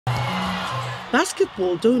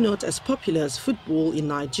Basketball, though not as popular as football in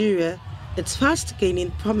Nigeria, it's fast gaining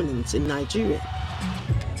prominence in Nigeria.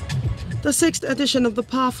 The 6th edition of the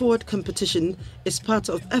Power Forward competition is part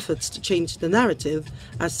of efforts to change the narrative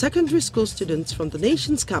as secondary school students from the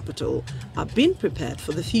nation's capital are being prepared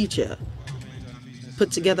for the future.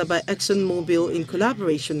 Put together by ExxonMobil in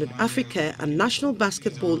collaboration with Africa and National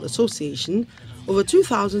Basketball Association, over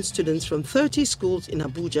 2,000 students from 30 schools in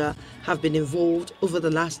Abuja have been involved over the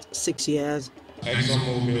last 6 years.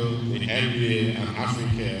 ExxonMobil, the NBA and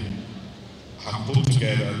Africa have put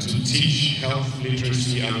together to teach health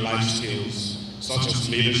literacy and life skills such as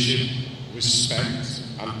leadership, respect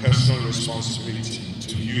and personal responsibility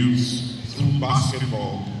to youth through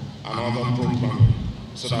basketball and other programming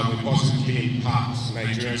so that we positively impact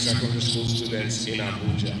Nigerian secondary school students in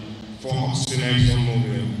Abuja. For us in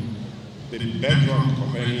ExxonMobil, the bedrock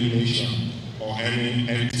of any nation or any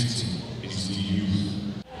entity is the youth.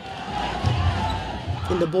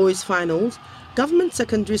 In the boys' finals, Government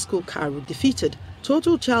Secondary School Karu defeated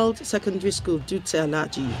Total Child Secondary School Dutse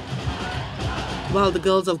Alaji, while the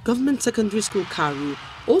girls of Government Secondary School Karu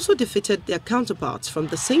also defeated their counterparts from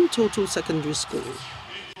the same Total Secondary School.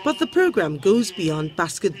 But the program goes beyond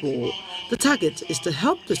basketball. The target is to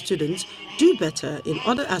help the students do better in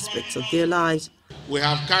other aspects of their lives. We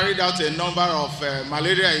have carried out a number of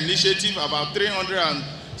malaria initiatives. About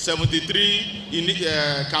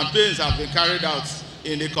 373 campaigns have been carried out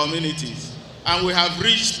in the communities. And we have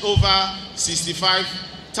reached over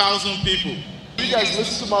 65,000 people. You guys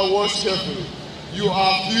listen to my words carefully. You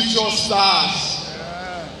are future stars.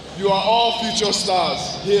 You are all future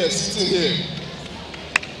stars here, sitting here.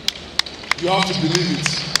 You have to believe it.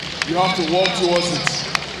 You have to work towards it.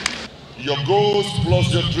 Your goals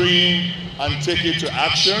plus your dream and take it to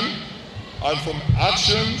action. And from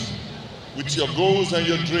actions, with your goals and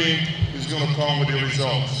your dream, is going to come with the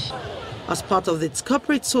results. As part of its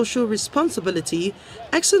corporate social responsibility,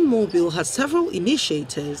 ExxonMobil has several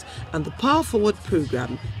initiatives and the Power Forward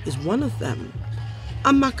program is one of them.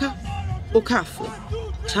 Amaka Okafor,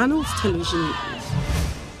 Channels Television News.